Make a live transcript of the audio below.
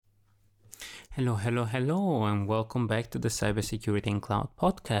Hello, hello, hello, and welcome back to the Cybersecurity and Cloud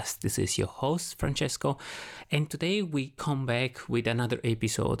podcast. This is your host, Francesco, and today we come back with another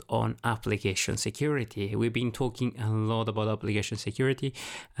episode on application security. We've been talking a lot about application security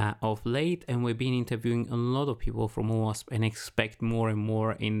of late, and we've been interviewing a lot of people from OWASP and expect more and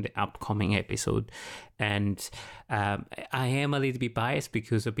more in the upcoming episode. And I am a little bit biased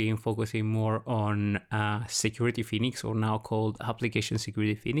because I've been focusing more on Security Phoenix, or now called Application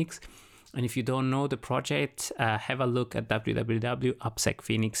Security Phoenix. And if you don't know the project, have a look at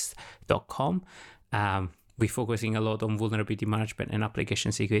www.appsecphoenix.com. We're focusing a lot on vulnerability management and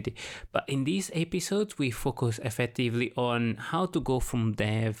application security. But in these episodes, we focus effectively on how to go from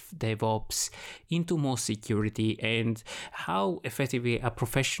DevOps into more security, and how effectively a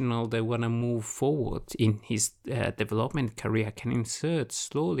professional that want to move forward in his development career can insert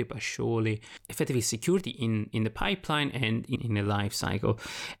slowly but surely effectively security in the pipeline and in the life cycle.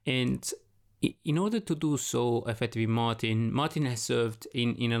 And in order to do so effectively, Martin has served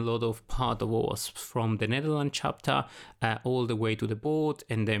in a lot of part of OWASP, from the Netherlands chapter all the way to the board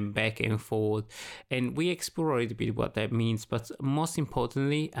and then back and forth. And we explore a little bit what that means. But most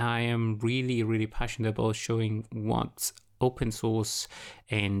importantly, I am really, really passionate about showing what open source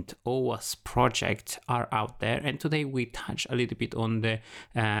and OWASP projects are out there. And today we touch a little bit on the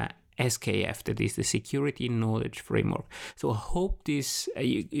SKF, that is the Security Knowledge Framework. So I hope this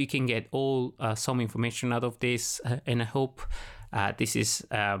you can get all some information out of this, and I hope this is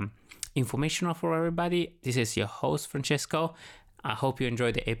informational for everybody. This is your host, Francesco. I hope you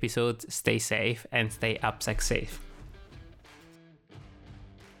enjoy the episode. Stay safe and stay AppSec safe.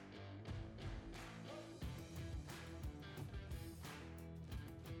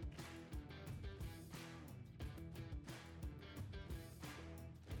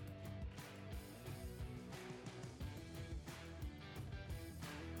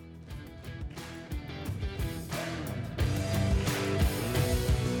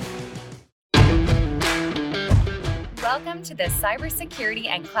 Welcome to the Cybersecurity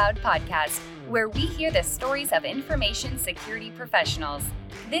and Cloud Podcast, where we hear the stories of information security professionals.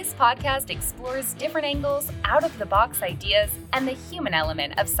 This podcast explores different angles, out-of-the-box ideas, and the human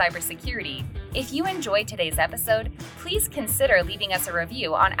element of cybersecurity. If you enjoyed today's episode, please consider leaving us a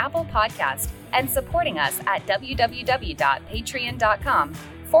review on Apple Podcast and supporting us at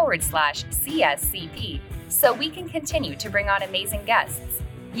www.patreon.com/CSCP so we can continue to bring on amazing guests.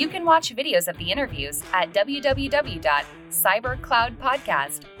 You can watch videos of the interviews at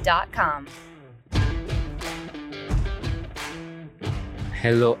www.cybercloudpodcast.com.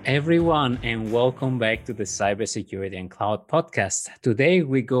 Hello, everyone, and welcome back to the Cybersecurity and Cloud podcast. Today,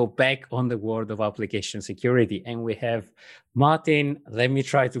 we go back on the world of application security, and we have Martin. Let me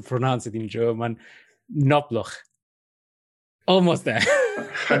try to pronounce it in German. Knobloch. Almost there.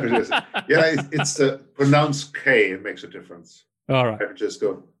 Yeah, it's the pronounced K. It makes a difference. All right.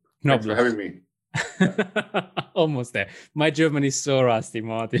 Francesco, Thanks for having me. Almost there. My German is so rusty,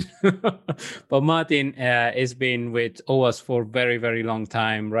 Martin. But Martin has been with OWASP for a very, very long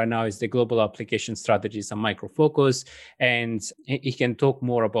time. Right now, he's the global application strategist and Micro Focus, and he can talk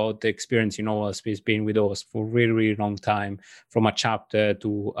more about the experience in OWASP. He's been with OWASP for a really, really long time, from a chapter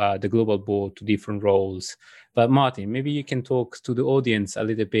to the global board to different roles. But Martin, maybe you can talk to the audience a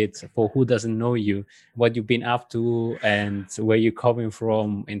little bit, for who doesn't know you, what you've been up to and where you're coming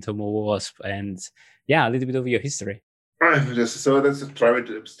from in terms of OWASP, and a little bit of your history. So let's try to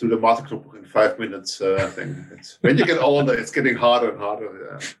do the master in 5 minutes. I think when you get older, it's getting harder and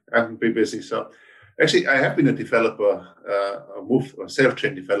harder. I haven't been busy. So actually, I have been a developer, a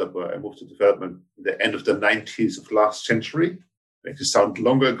self-trained developer. I moved to development at the end of the 90s of last century. Makes it sound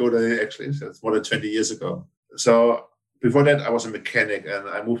longer ago than it actually is. It's more than 20 years ago. So before that, I was a mechanic, and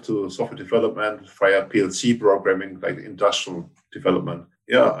I moved to software development via PLC programming, like industrial development.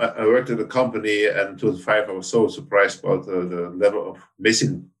 I worked at a company, and in 2005, I was so surprised about the level of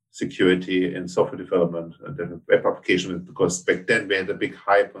missing security in software development and the web application, because back then we had a big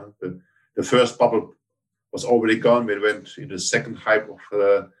hype. The first bubble was already gone. We went into the second hype of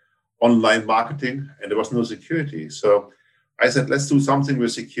online marketing, and there was no security. So I said, let's do something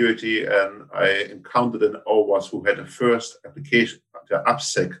with security. And I encountered an OWASP who had the first application, the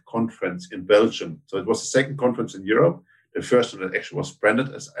AppSec conference in Belgium. So it was the second conference in Europe. The first one that actually was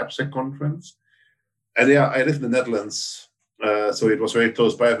branded as AppSec conference. And I live in the Netherlands. So it was very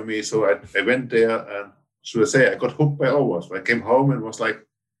close by for me. So I went there, and should I say, I got hooked by OWASP. I came home and was like,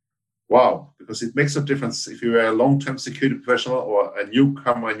 wow, because it makes a difference if you are a long-term security professional or a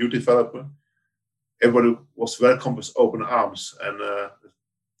newcomer, a new developer. Everybody was welcome with open arms, and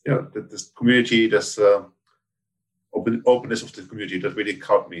this community, this openness of the community, that really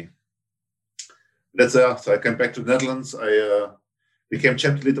caught me. So I came back to the Netherlands. I became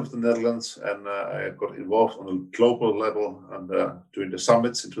chapter lead of the Netherlands, and I got involved on a global level and during the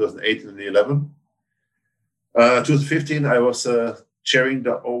summits in 2018 and 11. 2015, I was chairing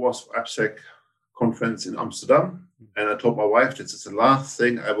the OWASP AppSec conference in Amsterdam, and I told my wife, this is the last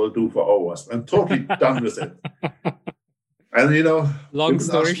thing I will do for OWASP. I'm totally done with it. And, long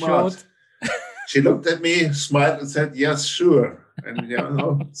story short, she looked at me, smiled, and said, yes, sure.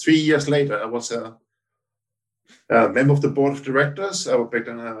 And, 3 years later, I was a member of the board of directors. I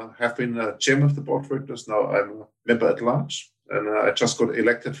have been chairman of the board of directors. Now I'm a member at large. And I just got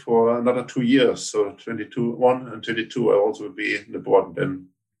elected for another 2 years. So 21 and 22, I also will be in the board. Then,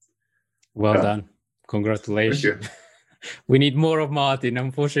 well done. Congratulations. We need more of Martin,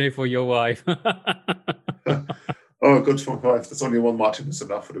 unfortunately, for your wife. Oh, good for my wife. There's only one Martin is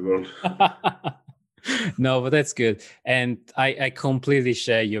enough for the world. No, but that's good. And I completely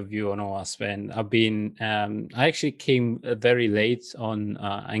share your view on OWASP. And I've been, I actually came very late on,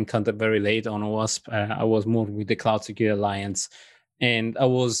 I encountered very late on OWASP. I was more with the Cloud Security Alliance. And I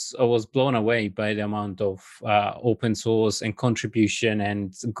was blown away by the amount of open source and contribution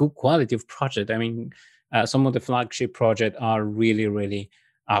and good quality of project. I mean, some of the flagship projects are really, really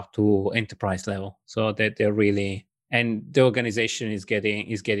up to enterprise level. So that they're really, and the organization is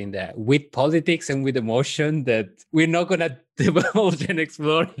getting there with politics and with emotion that we're not going to divulge and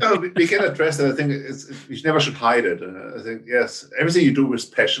explore. No, we can address that. I think you never should hide it. I think, yes, everything you do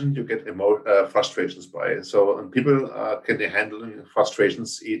with passion, you get frustrations by it. So, and people can handle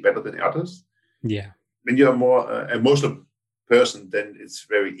frustrations better than others. Yeah. When you're a more emotional person, then it's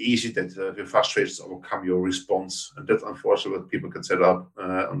very easy that your frustrations overcome your response. And that's unfortunately what people can set up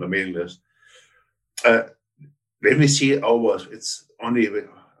on the mailing list. When we see OWASP, it's only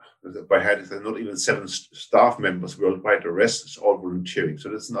by head, there are not even 7 staff members worldwide. The rest is all volunteering. So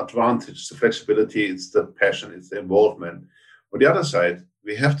that's an advantage. It's the flexibility, it's the passion, it's the involvement. On the other side,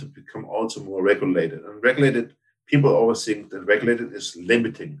 we have to become also more regulated. And regulated, people always think that regulated is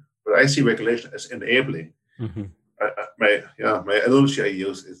limiting. But I see regulation as enabling. Mm-hmm. My analogy I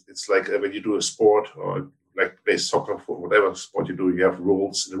use is it's like when you do a sport or like play soccer, for whatever sport you do, you have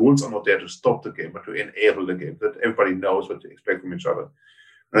rules. The rules are not there to stop the game, but to enable the game, that everybody knows what to expect from each other.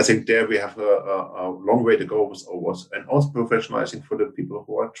 And I think there we have a long way to go with OWASP, and also professionalizing for the people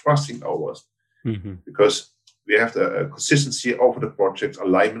who are trusting OWASP, because we have the consistency over the project,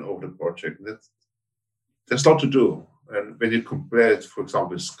 alignment over the project. There's a lot to do. And when you compare it, for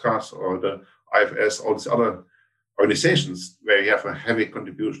example, with SCAS or the IFS, all these other organizations where you have a heavy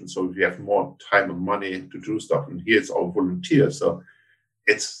contribution, so you have more time and money to do stuff, and here it's all volunteers. So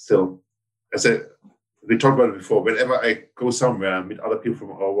it's still, as we talked about it before, whenever I go somewhere, I meet other people from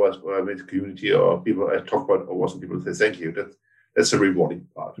OWASP or I meet the community or people, I talk about OWASP and people say thank you. That's a rewarding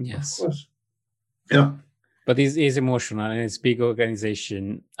part. Yes. Of course. Yeah. But it is emotional and it's a big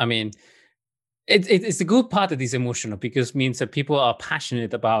organization. I mean, it's the good part that is emotional because it means that people are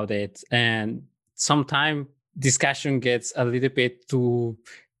passionate about it, and sometimes discussion gets a little bit too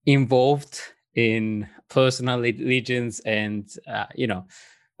involved in personal allegiance, and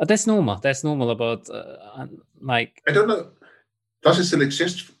that's normal. That's normal about like. I don't know. Does it still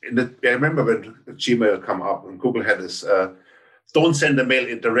exist? I remember when Gmail come up and Google had this "don't send a mail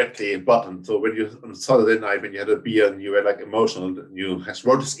in directly" button. So when you on Saturday night when you had a beer and you were like emotional, and you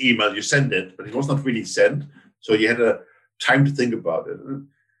wrote this email, you send it, but it was not really sent. So you had a time to think about it.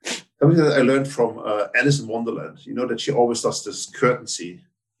 Something that I learned from Alice in Wonderland, that she always does this courtesy.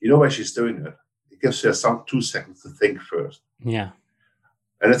 You know why she's doing it? It gives her 2 seconds to think first. Yeah.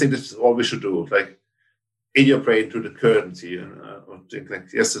 And I think that's all we should do. Like, in your brain, do the courtesy and think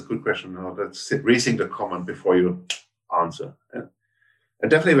like, yes, that's a good question. No, let's rethink the comment before you answer. Yeah. And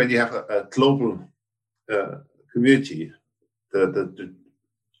definitely when you have a global community, the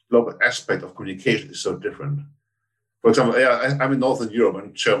global aspect of communication is so different. For example, I'm in Northern Europe,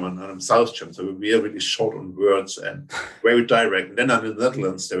 I'm German, and I'm South German, so we are really short on words and very direct. And then I'm in the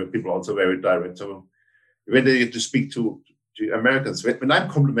Netherlands, there were people also very direct. So when they get to speak to Americans, when I'm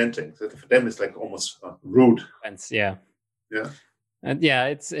complimenting, for them it's like almost rude. Yeah. Yeah. And yeah,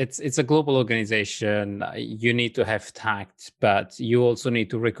 it's a global organization. You need to have tact, but you also need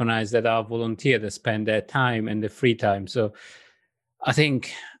to recognize that our volunteers that spend their time and their free time. So I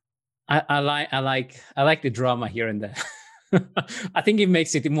think I like the drama here and there. I think it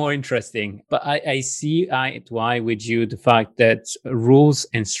makes it more interesting. But I see eye to eye with you the fact that rules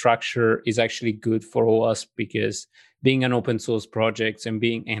and structure is actually good for us, because being an open source project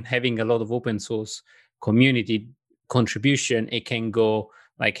and having a lot of open source community contribution, it can go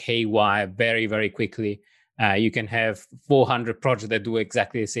like haywire very, very quickly. You can have 400 projects that do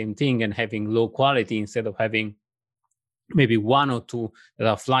exactly the same thing and having low quality instead of having maybe one or two that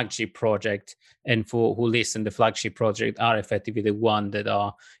are flagship project, and for who listen, the flagship project are effectively the one that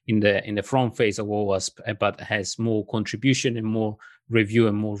are in the front phase of OWASP, but has more contribution and more review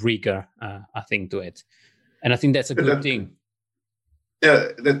and more rigor, I think, to it. And I think that's a good thing. Yeah,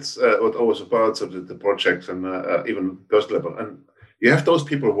 that's what always about the projects and even those level. And you have those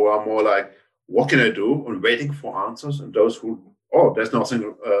people who are more like, what can I do? And waiting for answers, and those who, there's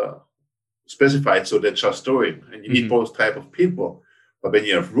nothing specified, so they're just doing. And you need both type of people. But when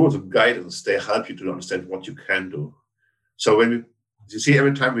you have rules and guidance, they help you to understand what you can do. So when you see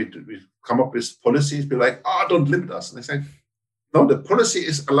every time we come up with policies, be like, don't limit us. And they say, no, the policy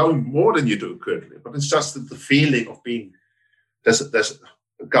is allowing more than you do currently, but it's just the feeling of being, there's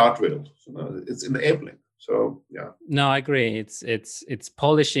a guardrail. So, it's enabling. So yeah. No, I agree. It's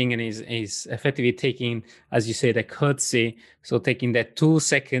polishing and is effectively taking, as you say, the courtesy. So taking that 2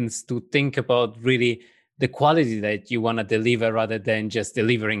 seconds to think about really the quality that you want to deliver rather than just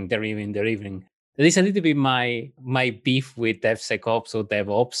delivering. That is a little bit my beef with DevSecOps or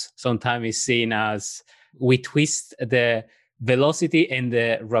DevOps. Sometimes it's seen as we twist the velocity and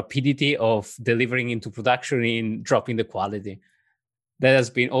the rapidity of delivering into production in dropping the quality. That has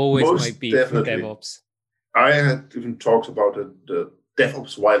been always my beef with DevOps. I had even talks about the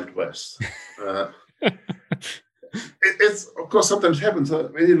DevOps Wild West. It's of course sometimes happens.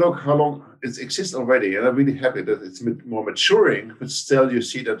 When you look how long it exists already, and I'm really happy that it's more maturing. But still, you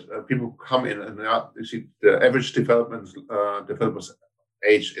see that people come in, and you see the average developer's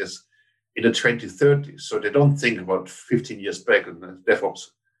age is in the 2030s. So they don't think about 15 years back, and DevOps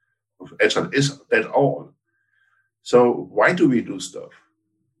of Agile is that all. So why do we do stuff?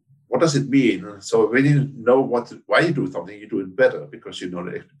 What does it mean? So when you know why you do something, you do it better because you know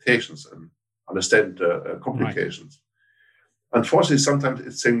the expectations and understand the complications. Right. Unfortunately, sometimes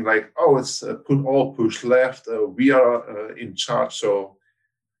it's saying like, it's push left. We are in charge. So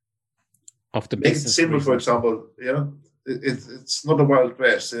of the make it simple. For example, it's not a Wild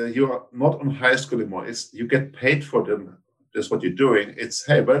West. You are not on high school anymore. You get paid for them. That's what you're doing. It's,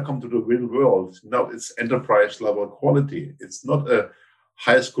 hey, welcome to the real world. No, it's enterprise level quality. It's not a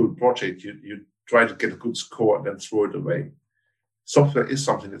high school project. You try to get a good score and then throw it away. Software is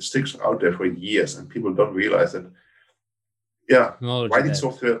something that sticks out there for years, and people don't realize that. Yeah, writing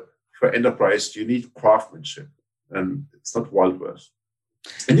software for enterprise, you need craftsmanship, and it's not Wild West.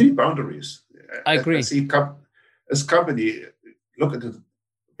 And you need boundaries. I agree. I see as company, look at the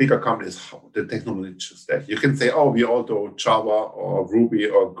bigger companies, the technology stack. You can say, we all do Java or Ruby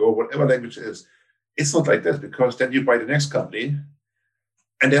or Go, whatever language it is. It's not like that, because then you buy the next company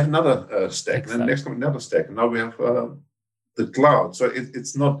and they have another stack, exactly. And then the next company another stack. And now we have the cloud. So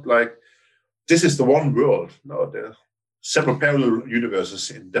it's not like this is the one world. No, there are several parallel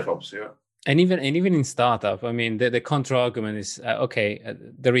universes in DevOps. Yeah. And even in startup, I mean, the counter argument is,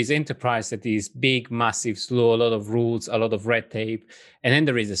 there is enterprise that is big, massive, slow, a lot of rules, a lot of red tape. And then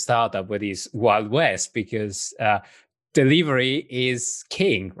there is a startup where it is Wild West, because delivery is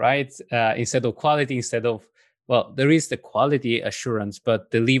king, right? Instead of quality, there is the quality assurance, but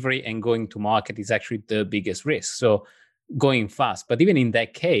delivery and going to market is actually the biggest risk. So going fast. But even in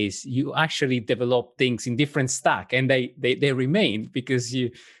that case, you actually develop things in different stack, and they remain, because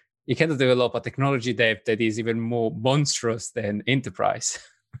you cannot develop a technology debt that is even more monstrous than enterprise.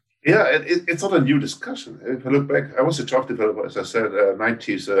 Yeah, it's not a new discussion. If I look back, I was a Java developer, as I said,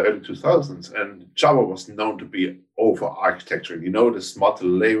 90s, early 2000s, and Java was known to be over-architecturing, this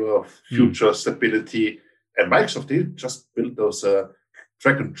multi-layer of future stability. And Microsoft, they just built those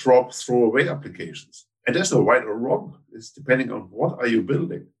drag and drop throwaway applications. And there's no right or wrong. It's depending on what are you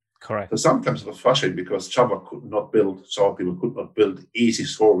building. Correct. So sometimes it was frustrating because Java people could not build easy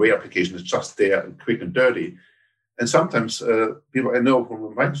throwaway applications just there and quick and dirty. And sometimes people I know from the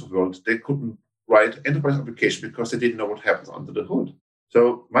Microsoft world, they couldn't write enterprise application because they didn't know what happens under the hood.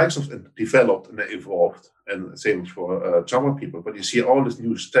 So Microsoft developed and they evolved, and same for Java people. But you see all these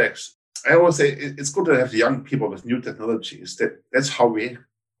new stacks. I always say it's good to have the young people with new technologies. That's how we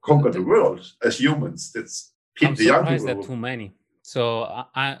conquer the world as humans. That's I'm surprised that too many. So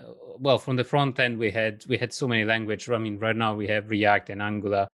from the front end, we had so many languages. I mean, right now we have React and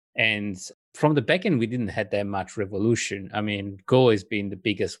Angular, and from the back end, we didn't have that much revolution. I mean, Go has been the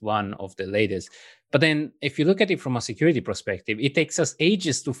biggest one of the latest. But then if you look at it from a security perspective, it takes us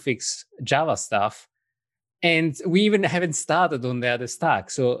ages to fix Java stuff. And we even haven't started on the other stack.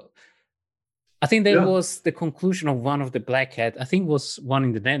 So I think that was the conclusion of one of the Black Hat. I think it was one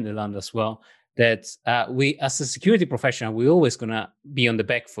in the Netherlands as well, that we, as a security professional, we're always going to be on the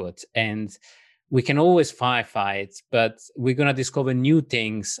back foot. And we can always firefight, but we're going to discover new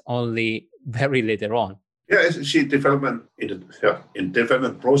things only very later on. Yeah, see, development in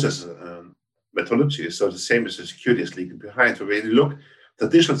development processes and methodologies. So the same as the security is leaking behind. So when you look,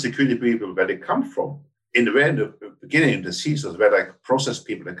 traditional security people, where they come from, in the beginning, in the CISOs, where like process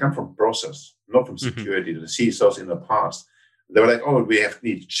people, they come from process, not from security. The CISOs in the past, they were like, oh, we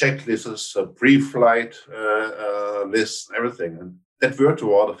need checklists, pre-flight lists, and everything. And that worked to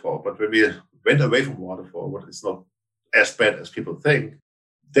waterfall. But when we went away from waterfall, what is not as bad as people think,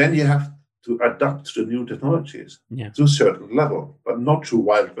 then you have to adapt to the new technologies to a certain level, but not to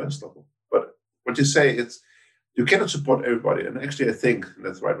Wild West level. But what you say, you cannot support everybody. And actually, I think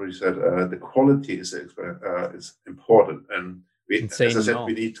that's right what you said. The quality is important, and as I said,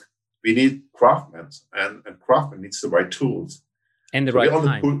 we need craftsmen, and craftsmen needs the right tools and the right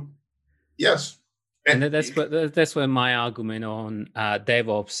time. Yes. And that's where my argument on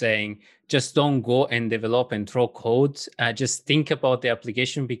DevOps saying just don't go and develop and throw code. Just think about the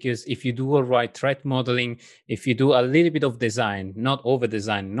application, because if you do a right threat modeling, if you do a little bit of design, not over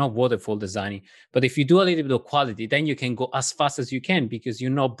design, not waterfall designing, but if you do a little bit of quality, then you can go as fast as you can, because you're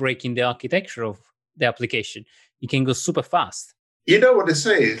not breaking the architecture of the application. You can go super fast. You know what they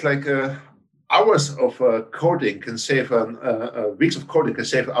say? It's like hours of coding can save weeks of coding can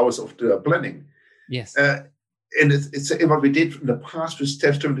save hours of the planning. Yes. And it's what we did in the past with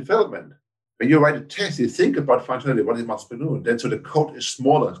test-driven development. When you write a test, you think about functionality, what it must be doing. Then so the code is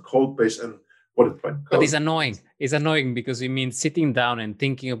smaller, code-based, and what it's code. But it's annoying. It's annoying because it means sitting down and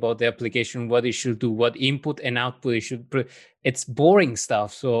thinking about the application, what it should do, what input and output it should. It's boring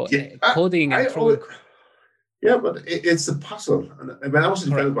stuff. So coding and throwing. Yeah, but it's a puzzle. And when I was a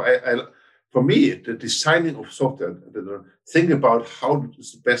developer, for me, the designing of software, thinking about how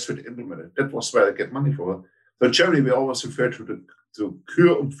is the best way to implement it, that was where I get money for. So in Germany, we always refer to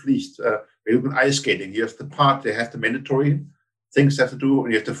Kür und Pflicht. When you look at ice skating, you have the part, they have the mandatory things they have to do,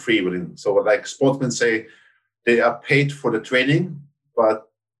 and you have the free willing. So like sportsmen say, they are paid for the training, but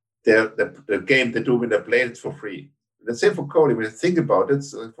the game they do when they play it for free. And the same for coding. When you think about it,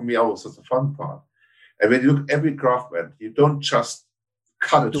 for me, also the fun part. And when you look at every craftsman, you don't just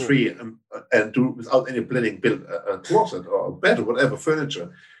cut a tree and do without any planning, build a closet or a bed or whatever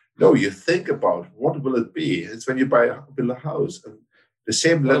furniture. No, you think about what will it be. It's when you build a house, and the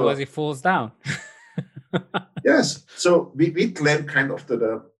same level. Otherwise, it falls down. Yes. So we claim kind of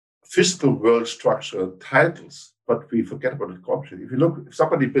the physical world structure titles, but we forget about the culture. If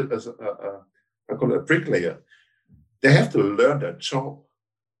somebody built as I call it a bricklayer, they have to learn their job.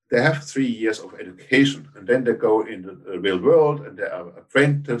 They have 3 years of education, and then they go into the real world, and they are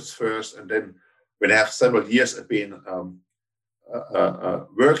apprentices first, and then when they have several years of being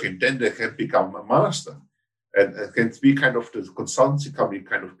working, then they can become a master. And it can be kind of the consultancy company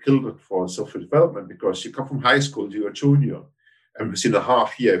kind of killed it for software development, because you come from high school, you're a junior, and within a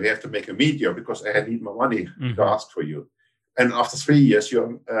half year, we have to make a media because I need more money to ask for you. And after 3 years,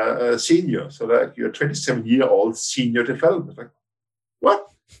 you're a senior. So like you're a 27-year-old senior developer. Like, what?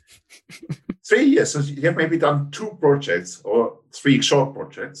 3 years. So you have maybe done 2 projects or 3 short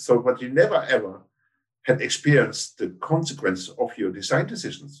projects. So, but you never ever had experienced the consequence of your design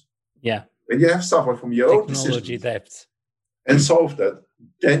decisions. Yeah. When you have suffered from your own decisions technology depth and solved that,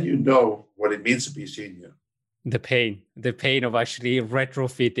 then you know what it means to be senior. The pain of actually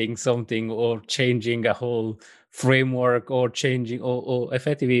retrofitting something or changing a whole framework or changing or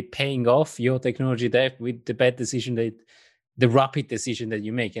effectively paying off your technology debt with the bad decision the rapid decision that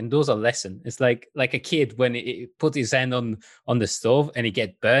you make. And those are lessons. It's like a kid when he puts his hand on the stove and he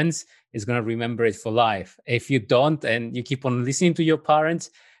gets burns, is going to remember it for life. If you don't, and you keep on listening to your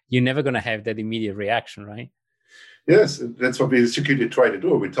parents, you're never going to have that immediate reaction, right? Yes, that's what we security try to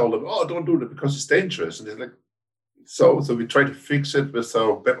do. We tell them, oh, don't do that because it's dangerous. And they're like, so we try to fix it with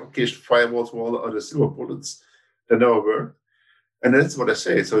our back-location firewalls, or the silver bullets that never work. And that's what I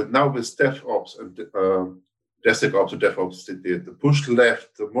say. So now with DevOps and DevSecOps or DevOps, the push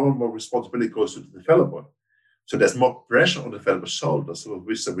left, the more and more responsibility goes to the developer. So there's more pressure on the developer's shoulders. So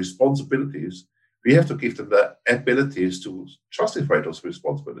with the responsibilities, we have to give them the abilities to justify those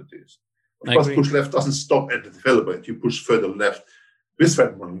responsibilities. Of course, push left doesn't stop at the developer. If you push further left with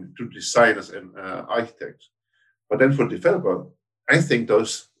that money to designers and architects. But then for the developer, I think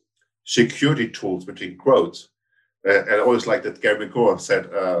those security tools between quotes, and I always like that Gary McCord said,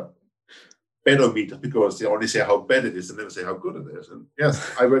 better meters, because they only say how bad it is and never say how good it is. And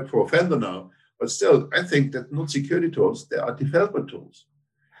yes, I work for a vendor now, but still, I think that not security tools, they are developer tools,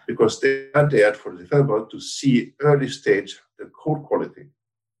 because they are there for the developer to see early stage the code quality.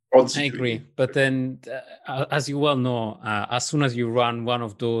 I agree. But then, as you well know, as soon as you run one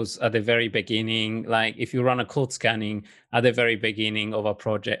of those at the very beginning, like if you run a code scanning at the very beginning of a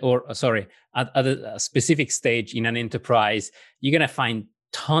project, or at a specific stage in an enterprise, you're going to find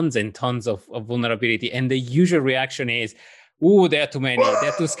tons and tons of vulnerability. And the usual reaction is, "Ooh, there are too many.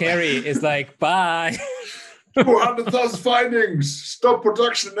 They're too scary." It's like, bye. 200,000 findings. Stop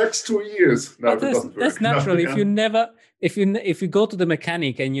production next 2 years. No, that's natural. If you go to the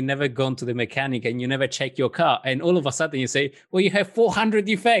mechanic and you never gone to the mechanic and you never check your car, and all of a sudden you say, "Well, you have 400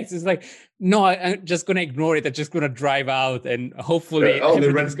 defects," it's like, no, I'm just gonna ignore it. I'm just gonna drive out, and hopefully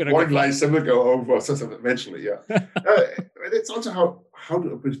everything's gonna one license will go over eventually. Yeah, it's also how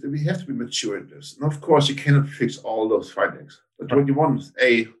we have to be mature in this, and of course you cannot fix all those findings. But what you want,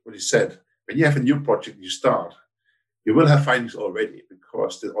 what you said. When you have a new project you start, you will have findings already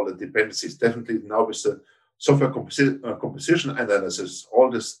because all the dependencies, definitely now with the software composition analysis, all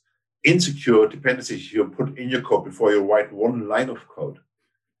this insecure dependencies you put in your code before you write one line of code.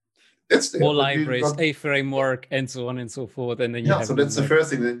 That's there. More libraries, a framework, and so on and so forth. And then so that's the first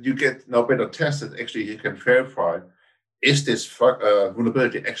thing that you get now better tested. Actually, you can verify, is this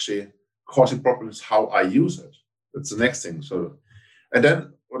vulnerability actually causing problems how I use it? That's the next thing. So, and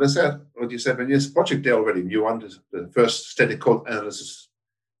then what you said, when you have a project there already, you want the first static code analysis,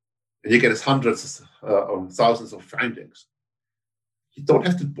 and you get hundreds or thousands of findings. You don't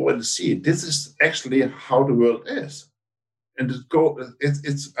have to boil the sea. This is actually how the world is. And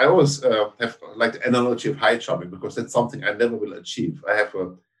I always have like the analogy of high jumping because that's something I never will achieve. I have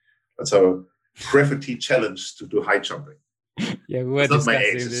a gravity challenge to do high jumping. Yeah, we were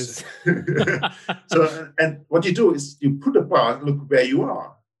discussing this. So, and what you do is you put a bar and look where you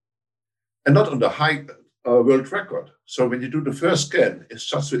are, and not on the high world record. So when you do the first scan, it's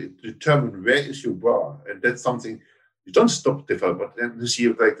just to determine where is your bar, and that's something you don't stop developing. But then you see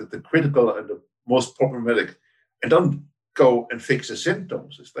like the critical and the most problematic, and don't go and fix the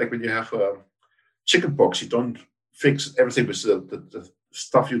symptoms. It's like when you have chicken pox, you don't fix everything with the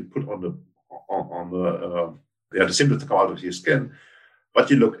stuff you put on the symptoms that come out of your skin, but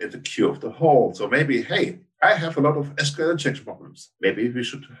you look at the cure of the whole. So maybe, hey, I have a lot of SQL injection problems. Maybe we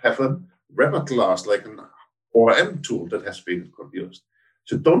should have a wrapper class like an ORM tool that has been used.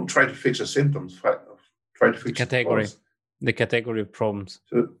 So don't try to fix the symptoms. Try to fix the category of problems.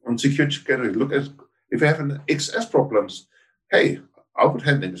 So on security category, look at if you have an XS problems. Hey, output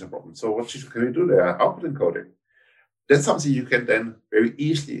handling is a problem. So what can we do there? Output encoding. That's something you can then very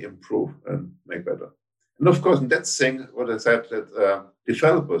easily improve and make better. And of course, in that thing, what I said, that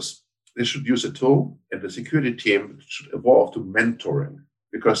developers, they should use a tool, and the security team should evolve to mentoring.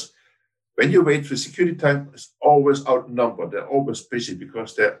 Because when you wait for security time, it's always outnumbered. They're always busy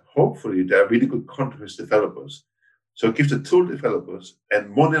because they're really good content developers. So give the tool developers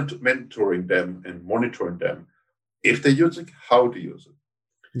and mentoring them and monitoring them if they use it, how to use it.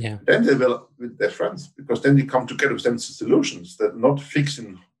 Yeah. Then they will with their friends, because then you come together with them solutions that not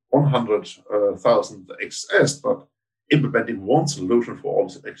fixing 100,000 XS, but implementing one solution for all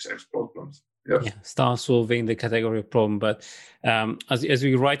the XS problems. Yes. Yeah, start solving the category problem. But as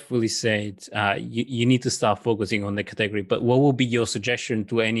we rightfully said, you need to start focusing on the category. But what would be your suggestion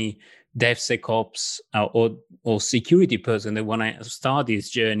to any DevSecOps or security person that want to start this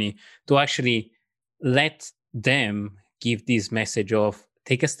journey to actually let them give this message of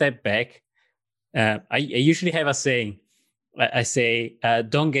take a step back? I usually have a saying. I say,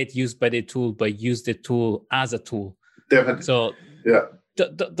 don't get used by the tool, but use the tool as a tool. Definitely. So yeah.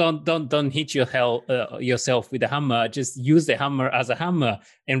 Don't hit yourself with a hammer. Just use the hammer as a hammer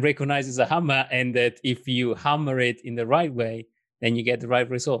and recognize it's a hammer, and that if you hammer it in the right way, then you get the right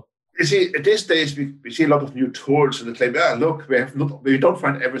result. You see, at this stage, we see a lot of new tools, and they claim, look, we don't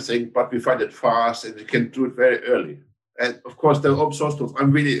find everything, but we find it fast, and we can do it very early. And of course, the open source tools.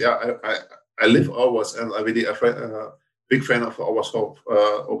 I'm really, I live OWASP, and I'm really a big fan of OWASP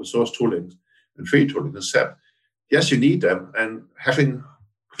open source tooling and free tooling and SAP. Yes, you need them, and having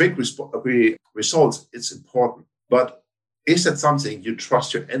quick results, it's important. But is that something you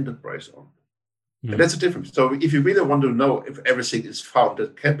trust your enterprise on? Mm-hmm. And that's a difference. So if you really want to know if everything is found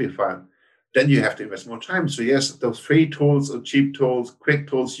that can be found, then you have to invest more time. So yes, those free tools or cheap tools, quick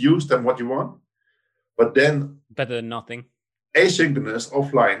tools, use them what you want. But then better than nothing. Asynchronous,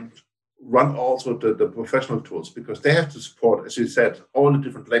 offline, run also the professional tools, because they have to support, as you said, all the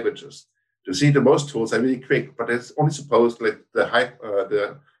different languages. To see the most tools are really quick, but it's only supposed like the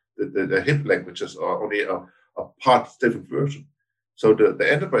hip languages are only a part different version. So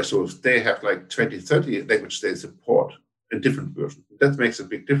the enterprise tools, they have like 20, 30 languages they support in different versions. That makes a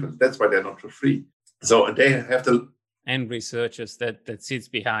big difference. That's why they're not for free. So they have to and researchers that sits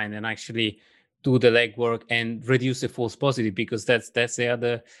behind and actually do the legwork and reduce the false positive, because that's the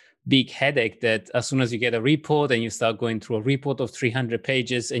other big headache, that as soon as you get a report and you start going through a report of 300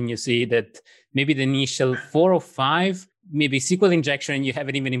 pages and you see that maybe the initial 4 or 5, maybe SQL injection, and you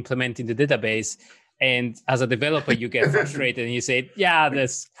haven't even implemented the database. And as a developer, you get frustrated and you say, yeah,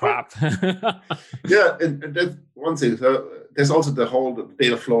 that's crap. Yeah, and that's one thing. So there's also the whole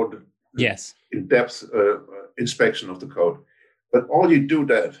data flow, yes, in-depth inspection of the code. But all you do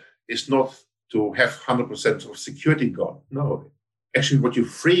that is not to have 100% of security gone. No, actually what you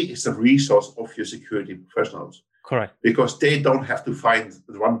free is the resource of your security professionals. Correct. Because they don't have to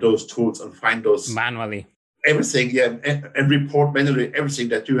run those tools and find those manually. Everything, and report manually everything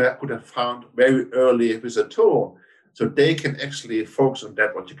that you could have found very early with a tool. So they can actually focus on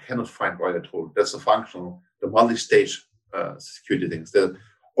that, what you cannot find by the tool. That's the functional, the multi-stage security things. The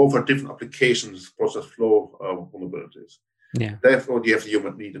over different applications, process flow vulnerabilities. Yeah. Therefore, you have the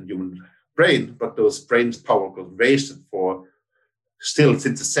human need and human brain, but those brains' power got wasted for still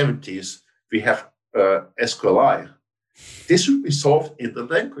since the 70s. We have SQLi. This should be solved in the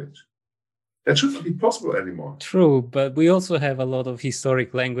language. That shouldn't be possible anymore. True, but we also have a lot of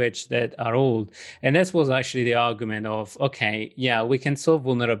historic language that are old. And that was actually the argument of, okay, yeah, we can solve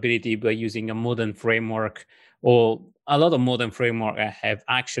vulnerability by using a modern framework, or a lot of modern frameworks have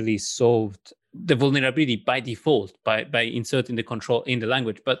actually solved the vulnerability by default, by inserting the control in the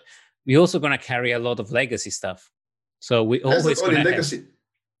language. But we're also going to carry a lot of legacy stuff. So we always going to legacy.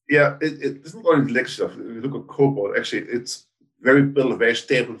 Yeah, it's not only legacy stuff. If you look at COBOL, actually, it's very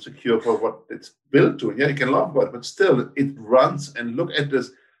stable, secure for what it's built to. Yeah, you can laugh about it, but still, it runs. And look at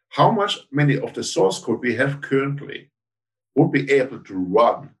this: how many of the source code we have currently would be able to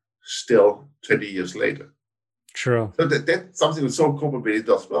run still 20 years later? True. So that's something that so COBOL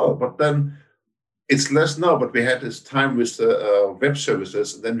does well. But then it's less now. But we had this time with the web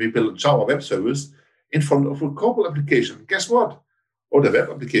services, and then we built a Java web service in front of a COBOL application. Guess what? Or the web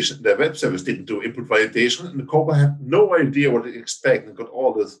application, the web service didn't do input validation, and the COBOL had no idea what to expect and got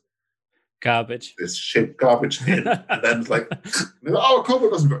all this garbage, this shit garbage in. And then it's like, oh,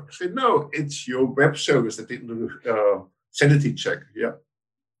 COBOL doesn't work. I say, no, it's your web service that didn't do sanity check. Yeah.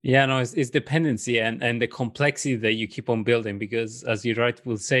 Yeah, no, it's dependency and the complexity that you keep on building, because as you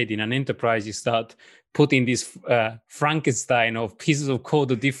rightly said, in an enterprise, you start putting this Frankenstein of pieces of code,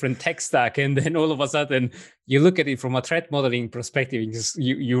 a different tech stack, and then all of a sudden you look at it from a threat modeling perspective,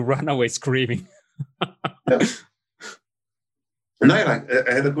 you run away screaming. Yeah. And I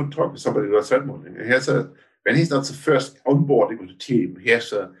had a good talk with somebody who was threat modeling. When he's not the first onboarding with the team, he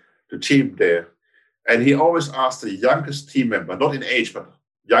has the team there, and he always asks the youngest team member, not in age, but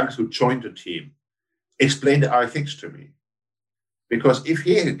youngest who joined the team, explain the architecture to me. Because if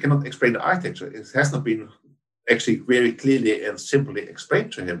he cannot explain the architecture, it has not been actually very clearly and simply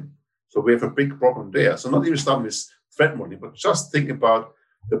explained to him. So we have a big problem there. So not even start with threat modeling, but just think about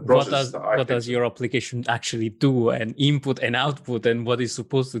the process. What does your application actually do, and input and output, and what it's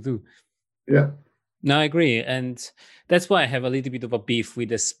supposed to do? Yeah. No, I agree. And that's why I have a little bit of a beef with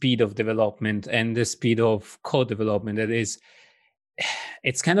the speed of development and the speed of code development. That is,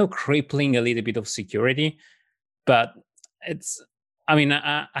 it's kind of crippling a little bit of security. But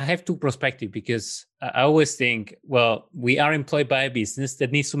I have two perspectives, because I always think, well, we are employed by a business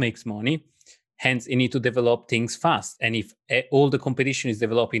that needs to make money. Hence, you need to develop things fast. And if all the competition is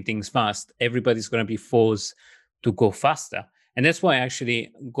developing things fast, everybody's going to be forced to go faster. And that's why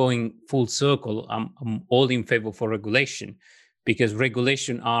actually going full circle, I'm all in favor for regulation, because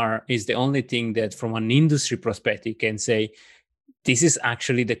regulation is the only thing that from an industry perspective can say, this is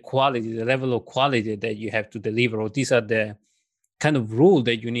actually the quality, the level of quality that you have to deliver, or these are the kind of rule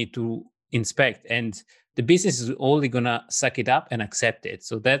that you need to inspect. And the business is only going to suck it up and accept it.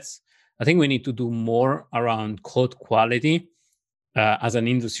 So I think we need to do more around code quality as an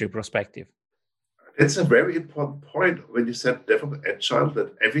industry perspective. It's a very important point when you said DevOps Agile,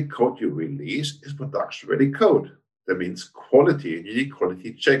 that every code you release is production-ready code. That means quality, and you need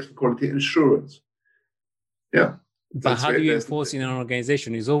quality checks and quality assurance. Yeah. But how do you enforce in an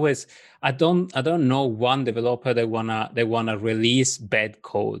organization? Is always, I don't know one developer that wanna release bad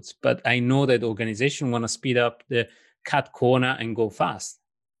codes, but I know that organization wanna speed up the cut corner and go fast.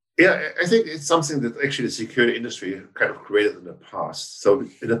 Yeah, I think it's something that actually the security industry kind of created in the past. So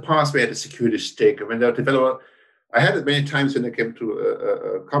in the past, we had a security stake. I mean, the developer, I had it many times when I came to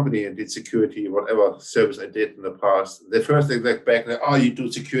a company and did security, whatever service I did in the past. The first thing they back, oh, you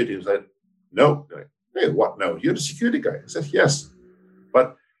do security. I was like, no. Like, hey, what? No, you're the security guy. I said, yes.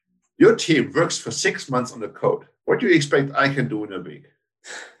 But your team works for 6 months on the code. What do you expect I can do in a week?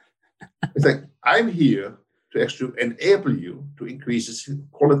 It's like, I'm here to actually enable you to increase the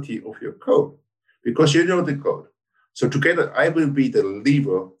quality of your code because you know the code. So together, I will be the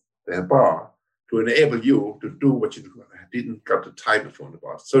lever, the bar, to enable you to do what you didn't got the time before in the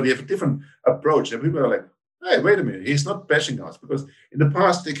past. So they have a different approach. And people are like, hey, wait a minute, he's not bashing us. Because in the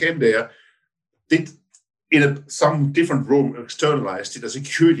past, they came there, did in some different room, externalized, did a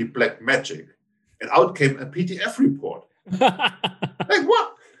security black magic, and out came a PDF report. Like,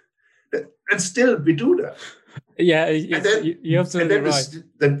 what? And still, we do that. Yeah, you're absolutely right.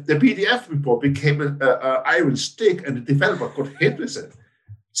 The PDF report became an iron stick, and the developer got hit with it.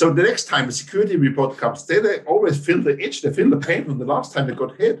 So the next time a security report comes, they always feel the itch, they feel the pain from the last time they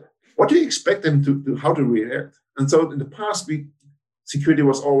got hit. What do you expect them to do, how to react? And so in the past, security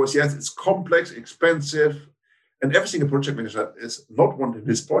was always, yes, it's complex, expensive, and everything a project manager is not wanting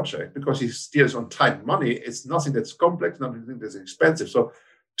this project because he steers on time, money. It's nothing that's complex, nothing that's expensive. So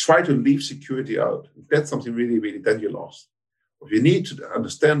try to leave security out. If that's something really, really, then you're lost. But you need to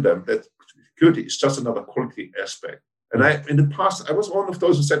understand them that security is just another quality aspect. And in the past, I was one of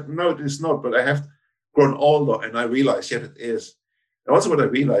those who said, no, it is not, but I have grown older and I realized, yet it is. And also what I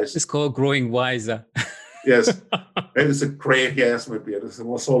realized... It's called growing wiser. Yes. And it's a gray hair, maybe. It's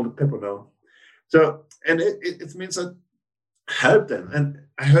more salt and pepper now. So, and it means that help them. And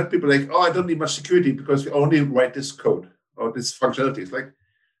I heard people like, oh, I don't need much security because we only write this code or this functionality. It's like,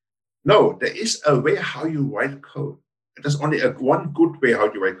 no, there is a way how you write code. There's only one good way how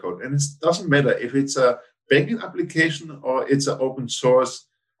you write code. And it doesn't matter if it's a banking application or it's an open source,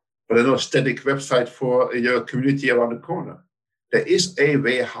 but I know static website for your community around the corner. There is a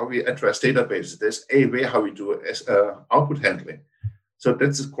way how we address databases. There's a way how we do output handling. So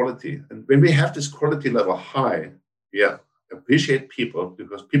that's the quality. And when we have this quality level high, appreciate people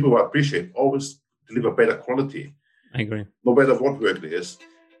because people who appreciate always deliver better quality. I agree. No matter what work it is.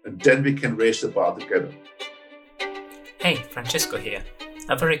 And then we can raise the bar together. Hey, Francesco here.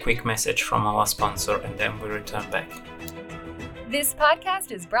 A very quick message from our sponsor and then we return back. This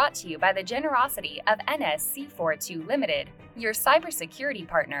podcast is brought to you by the generosity of NSC42 Limited, your cybersecurity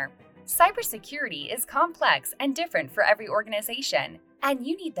partner. Cybersecurity is complex and different for every organization, and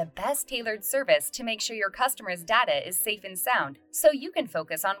you need the best tailored service to make sure your customers' data is safe and sound so you can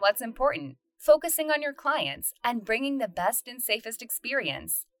focus on what's important, focusing on your clients and bringing the best and safest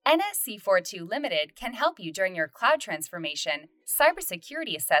experience. NSC42 Limited can help you during your cloud transformation,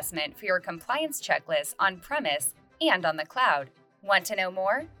 cybersecurity assessment for your compliance checklist on-premise and on the cloud. Want to know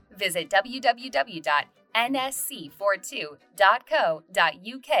more? Visit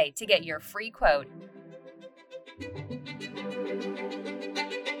www.nsc42.co.uk to get your free quote.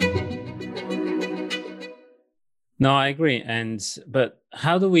 No, I agree. But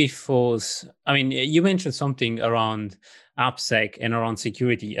how do we force? I mean, you mentioned something around AppSec and around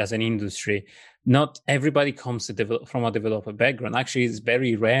security as an industry. Not everybody comes from a developer background. Actually, it's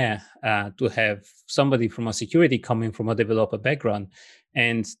very rare to have somebody from a security coming from a developer background.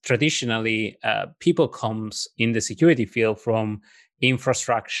 And traditionally, people comes in the security field from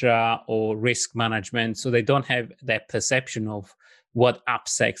infrastructure or risk management, so they don't have that perception of what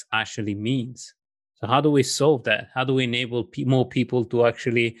AppSec actually means. So how do we solve that? How do we enable more people to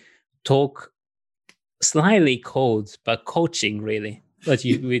actually talk slightly codes, but coaching really? But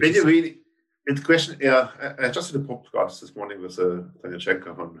the question, I just did a podcast this morning with Tanya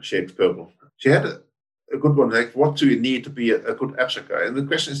Schenker on Shapes Purple. She had a good one, like, what do you need to be a good AppSec guy? And the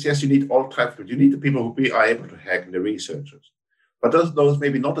question is, yes, you need all types, but you need the people who are able to hack and the researchers. But those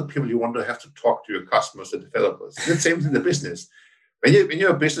maybe not the people you want to have to talk to your customers, the developers. It's the same in the business. When you're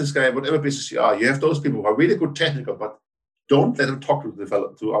a business guy, whatever business you are, you have those people who are really good technical, but don't let them talk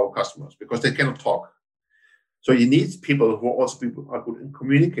to our customers because they cannot talk. So you need people who are good in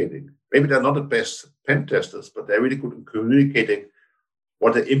communicating. Maybe they're not the best pen testers, but they're really good in communicating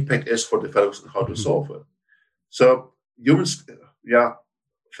what the impact is for developers and how to solve it. So humans,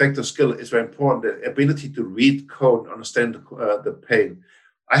 factor skill is very important. The ability to read code and understand the pain.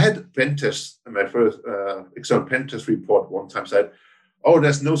 I had pen tests in my first external pen test report one time said, oh,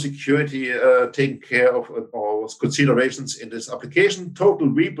 there's no security taken care of or considerations in this application, total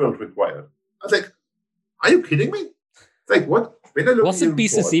rebuild required. I was like, are you kidding me? It's like, what? What's the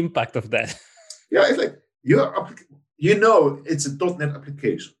business impact of that? Yeah, it's like, it's a .NET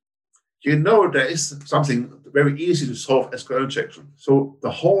application. There is something very easy to solve SQL injection. So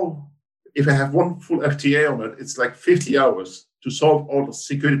if I have one full FTA on it, it's like 50 hours to solve all the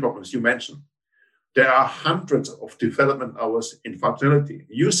security problems you mentioned. There are hundreds of development hours in functionality.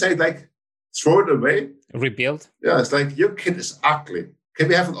 You say, like, throw it away. Rebuild. Yeah, it's like, your kid is ugly. Can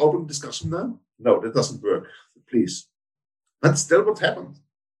we have an open discussion now? No, that doesn't work. Please. That's still what happened.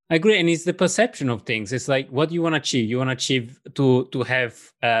 I agree, and it's the perception of things. It's like, what do you want to achieve? You want to achieve to have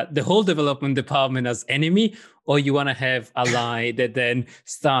the whole development department as enemy, or you want to have ally that then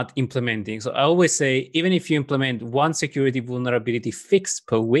start implementing. So I always say, even if you implement one security vulnerability fix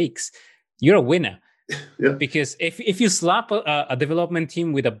per weeks, you're a winner. Yeah. Because if you slap a development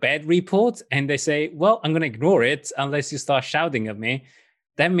team with a bad report and they say, well, I'm going to ignore it unless you start shouting at me,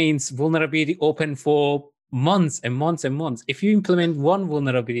 that means vulnerability open for months and months and months. If you implement one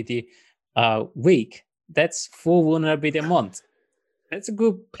vulnerability week, that's 4 vulnerability a month. That's a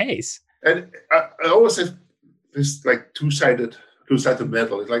good pace. And I always have this like two-sided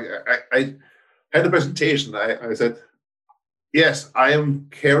metal. It's like I had a presentation. I said, yes, I am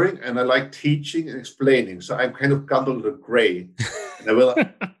caring and I like teaching and explaining. So I'm kind of Gandalf the Grey. And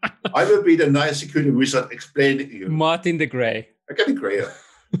I will be the nice security wizard explaining to you. Martin the Grey. I get the Grey.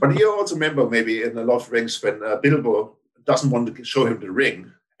 But you also remember maybe in the Lord of the Rings when Bilbo doesn't want to show him the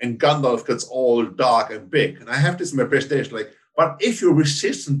ring and Gandalf gets all dark and big. And I have this in my presentation, like, but if you're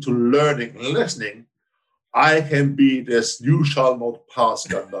resistant to learning and listening, I can be this you shall not pass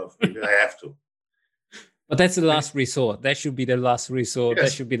Gandalf if I have to. But that's the last resort. That should be the last resort. Yes.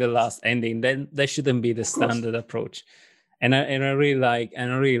 That should be the last ending. Then that shouldn't be the standard approach. And I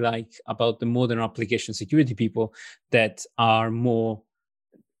really like about the modern application security people that are more.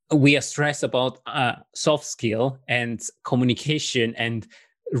 We are stressed about soft skill and communication and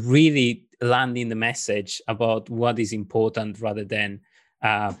really landing the message about what is important rather than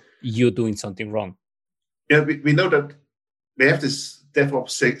you doing something wrong. Yeah, we know that we have this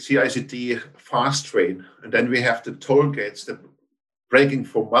DevOps CI/CD fast train, and then we have the toll gates that breaking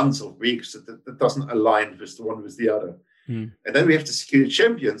for months or weeks that doesn't align with the one with the other. And then we have the security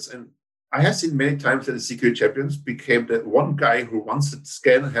champions, and I have seen many times that the security champions became the one guy who wants to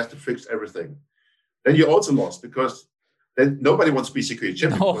scan and has to fix everything. Then you're also lost because then nobody wants to be security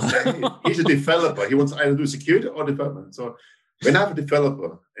champion. No. He's a developer. He wants to either do security or development. So when I have a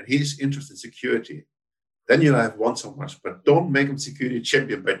developer and he's interested in security, then you have one so much, but don't make him security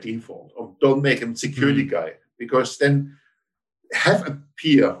champion by default, or don't make him security guy, because then have a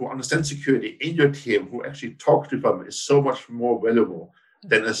peer who understands security in your team who actually talks to them is so much more valuable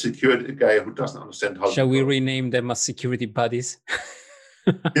than a security guy who doesn't understand how. Shall we rename them as security buddies?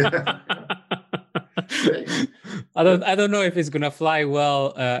 I don't know if it's gonna fly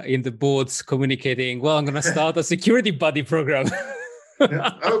well in the boards communicating. Well, I'm gonna start a security buddy program.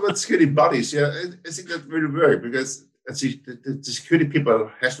 Yeah, about security buddies. Yeah, I think that really works because the security people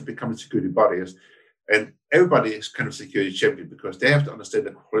has to become security buddies, and everybody is kind of security champion because they have to understand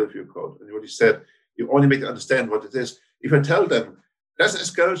the quality of your code. And what you said, you only make them understand what it is. If I tell them that's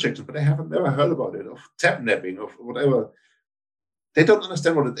SQL injection, but they haven't never heard about it, of tab napping, of whatever, they don't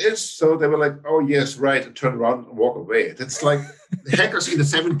understand what it is. So they were like, "Oh yes, right," and turn around and walk away. It's like the hackers in the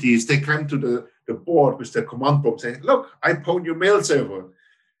 70s. They came to the board with their command prompt saying, "Look, I pwned your mail server."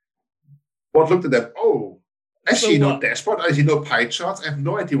 Board looked at them. Oh, I see no dashboard. I see no pie charts. I have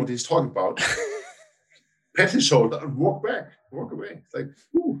no idea what he's talking about. Pat his shoulder and walk away. It's like,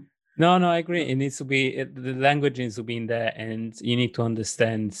 ooh. No, I agree. It needs to be, the language needs to be in there, and you need to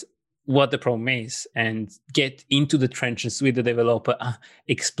understand what the problem is and get into the trenches with the developer,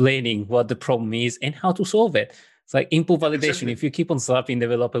 explaining what the problem is and how to solve it. It's like input validation. Exactly. If you keep on slapping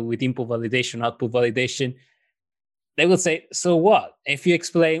developer with input validation, output validation, they will say, so what? If you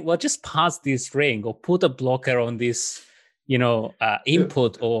explain, well, just pass this string or put a blocker on this,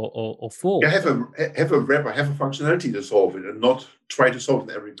 input or forward. Yeah, have a wrapper, have a functionality to solve it, and not try to solve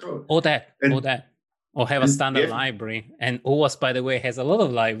it in every code. Or have a standard library. And OWASP, by the way, has a lot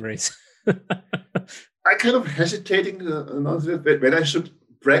of libraries. I kind of hesitating when I should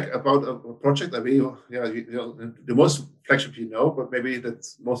brag about a project. I mean, the most flagship but maybe that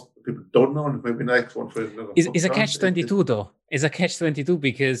most people don't know, and maybe next one for another. It's a catch-22 though. It's a catch-22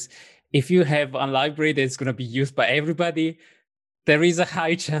 because if you have a library that's going to be used by everybody, there is a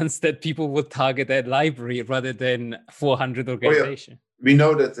high chance that people will target that library rather than 400 organizations. Oh, yeah. We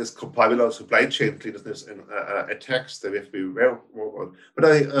know that there's compilable supply chain cleanness and attacks that we have to be aware more about. But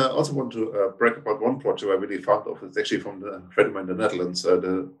I also want to brag about one project I really found of. It's actually from the friend of mine in the Netherlands,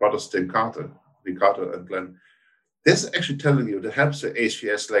 the brothers Tim Carter and Glenn. This is actually telling you that helps the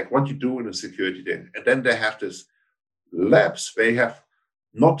HVS, like what you do in a security thing. And then they have this labs where you have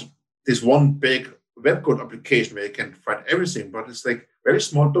not this one big web code application where you can find everything, but it's like very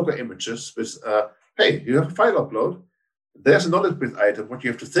small Docker images with, hey, you have a file upload. There's another bit item, what you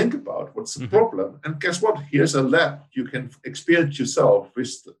have to think about, what's the problem. And guess what? Here's a lab. You can experience yourself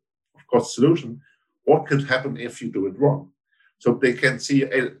with, of course, the solution. What could happen if you do it wrong? So they can see,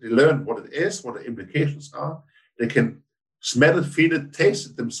 they learn what it is, what the implications are. They can smell it, feel it, taste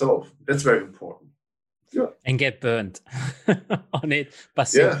it themselves. That's very important. Yeah. And get burnt on it, but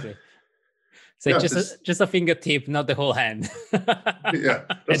safely. So just a fingertip, not the whole hand. Yeah,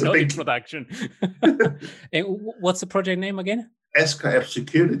 that's a big introduction. And what's the project name again? SKF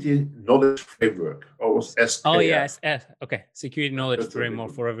Security Knowledge Framework, or SKF. Oh yes, okay. Security Knowledge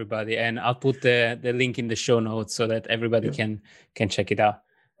Framework for everybody, and I'll put the link in the show notes so that everybody can check it out.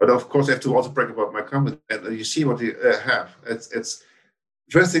 But of course, I have to also brag about my company, and you see what you have. It's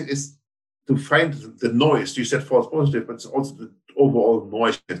first thing is to find the noise. You said false positive, but it's also the overall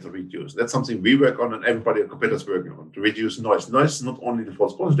noise you have to reduce. That's something we work on, and everybody at competitors working on to reduce noise. Noise is not only the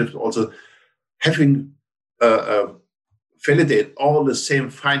false positive, but also having validate all the same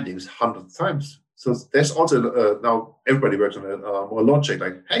findings 100 times. So there's also now everybody works on more logic.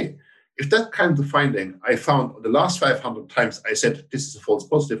 Like, hey, if that kind of finding I found the last 500 times I said this is a false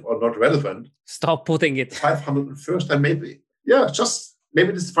positive or not relevant, stop putting it. 501st time maybe, just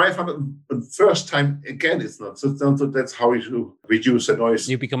maybe this 501st time again it's not. So that's how you should reduce the noise.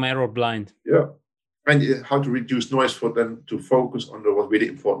 You become error blind. Yeah, and how to reduce noise for them to focus on the really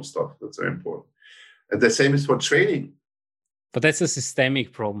important stuff. That's very important. And the same is for training. But that's a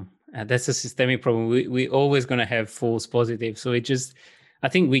systemic problem. We always going to have false positives. So I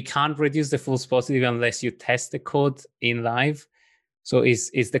think we can't reduce the false positive unless you test the code in live. So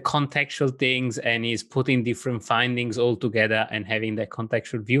it's the contextual things, and is putting different findings all together and having that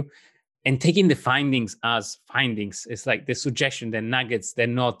contextual view and taking the findings as findings. It's like the suggestion, the nuggets. They're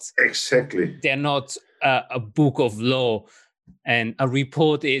not exactly. They're not a book of law. And a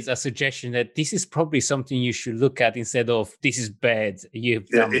report is a suggestion that this is probably something you should look at instead of this is bad, you've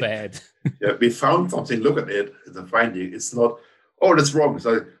done bad. We found something, look at it, it's a finding. It's not, oh, that's wrong. It's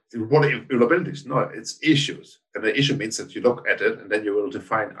like vulnerabilities. No, it's issues. And the issue means that you look at it and then you will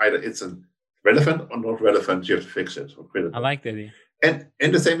define either it's relevant or not relevant. You have to fix it. I like that. And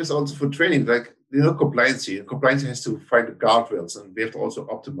the same is also for training. Like, compliance. Compliance has to find the guardrails, and we have to also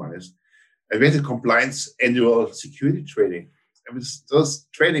optimize. And we have the compliance annual security training. I mean, those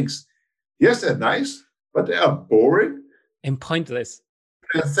trainings, yes, they're nice, but they are boring and pointless.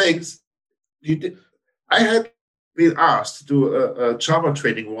 Things. I had been asked to do a Java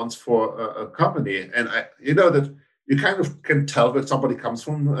training once for a company, and that you kind of can tell where somebody comes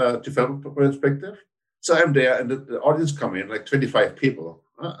from a developer perspective. So I'm there, and the audience come in, like 25 people.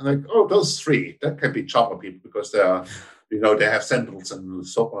 I'm like, oh, those 3, that can be Java people because they are, they have sandals and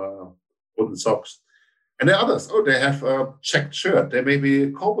wooden socks. And the others, they have a checked shirt. They may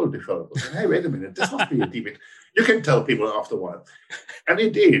be COBOL developers. And hey, wait a minute, this must be a DB. You can tell people after a while. And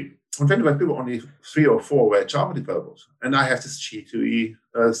indeed, on 25 people, only 3 or 4 were Java developers. And I have this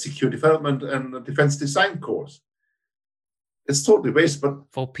G2E secure development and defense design course. It's totally wasted. But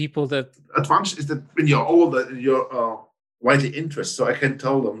for people that advantage is that when you're older, you're widely interested. So I can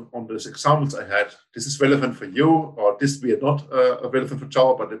tell them on these examples I had, this is relevant for you, or this we are not relevant for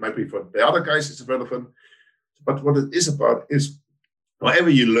Java, but it might be for the other guys, it's relevant. But what it is about is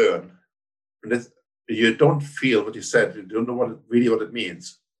whatever you learn, and you don't feel what you said, you don't know what it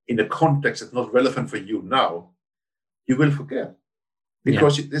means, in a context that's not relevant for you now, you will forget.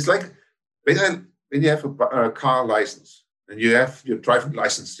 Because it's like when you have a car license, and you have your driving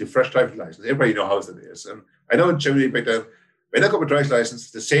license, your fresh driving license, everybody knows how it is. And I know in Germany back then, when I got my driver's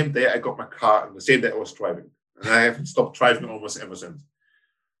license, the same day I got my car, and the same day I was driving. And I haven't stopped driving almost ever since.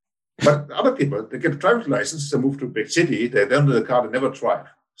 But other people, they get a driver's license, they move to a big city, they don't do the car, they never drive.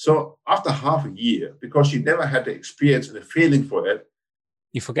 So after half a year, because you never had the experience and the feeling for it,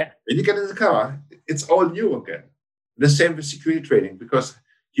 you forget. When you get in the car, it's all new again. The same with security training, because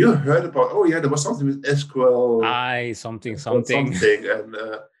you heard about, there was something with SQL. Something. And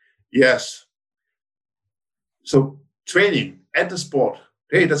yes. So training at the sport,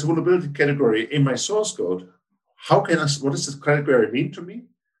 hey, there's a vulnerability category in my source code. What does this category mean to me?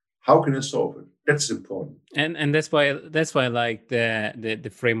 How can I solve it? That's important. And that's why I like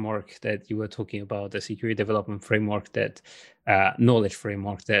the framework that you were talking about, the security development framework, that knowledge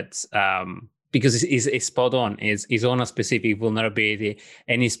framework, that because it's spot on, is on a specific vulnerability,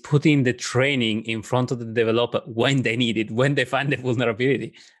 and is putting the training in front of the developer when they need it, when they find the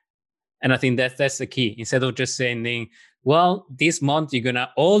vulnerability. And I think that's the key. Instead of just saying, well, this month you're going to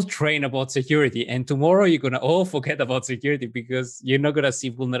all train about security, and tomorrow you're going to all forget about security because you're not going to see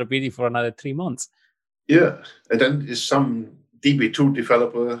vulnerability for another 3 months. Yeah. And then there's some DB2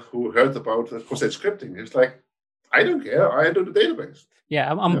 developer who heard about cross-site scripting. It's like, I don't care. I do the database. Yeah,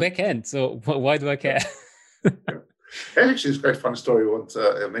 I'm back-end, so why do I care? Actually, it's a quite fun story. Once,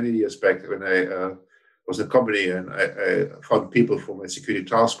 many years back, when I was in a company and I found people for my security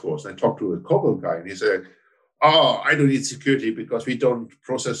task force, and I talked to a COBOL guy, and he said, oh, I don't need security because we don't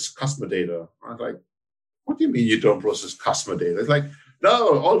process customer data. I was like, what do you mean you don't process customer data? It's like,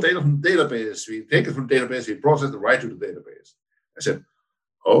 no, all data from the database. We take it from the database, we process it right to the database. I said,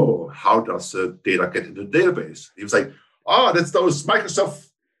 oh, how does the data get into the database? He was like, oh, that's those Microsoft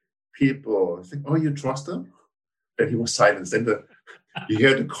people. I think, oh, you trust them? Then he was silenced. Then you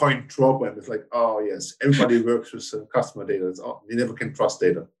hear the coin drop, and it's like, oh, yes, everybody works with customer data. You never can trust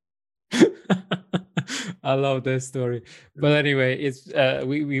data. I love that story. But anyway, it's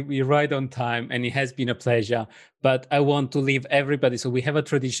we ride on time, and it has been a pleasure. But I want to leave everybody. So we have a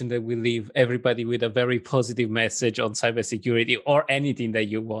tradition that we leave everybody with a very positive message on cybersecurity or anything that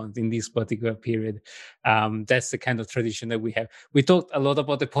you want in this particular period. That's the kind of tradition that we have. We talked a lot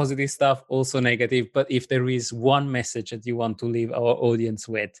about the positive stuff, also negative. But if there is one message that you want to leave our audience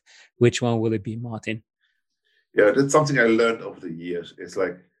with, which one will it be, Martin? Yeah, that's something I learned over the years. It's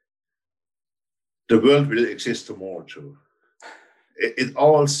like, the world will exist tomorrow too. It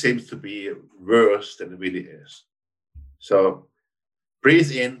all seems to be worse than it really is. So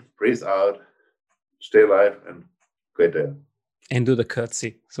breathe in, breathe out, stay alive, and get there. And do the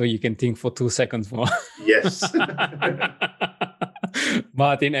curtsy so you can think for 2 seconds more. Yes.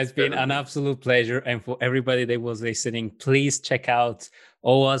 Martin, has been an absolute pleasure. And for everybody that was listening, please check out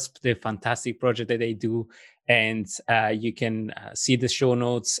OWASP, the fantastic project that they do. And you can see the show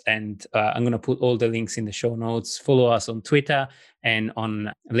notes, and I'm going to put all the links in the show notes. Follow us on Twitter and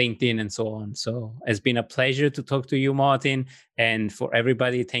on LinkedIn and so on. So it's been a pleasure to talk to you, Martin. And for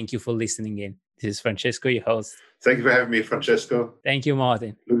everybody, thank you for listening in. This is Francesco, your host. Thank you for having me, Francesco. Thank you,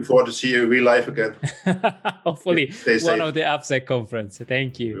 Martin. Looking forward to see you in real life again. Hopefully, one of the AppSec conference.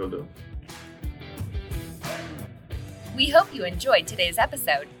 Thank you. Will do. We hope you enjoyed today's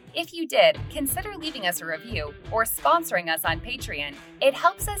episode. If you did, consider leaving us a review or sponsoring us on Patreon. It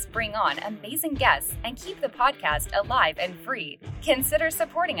helps us bring on amazing guests and keep the podcast alive and free. Consider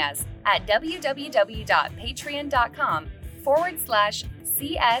supporting us at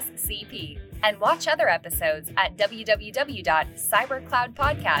www.patreon.com/CSCP and watch other episodes at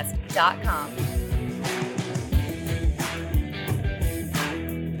www.cybercloudpodcast.com.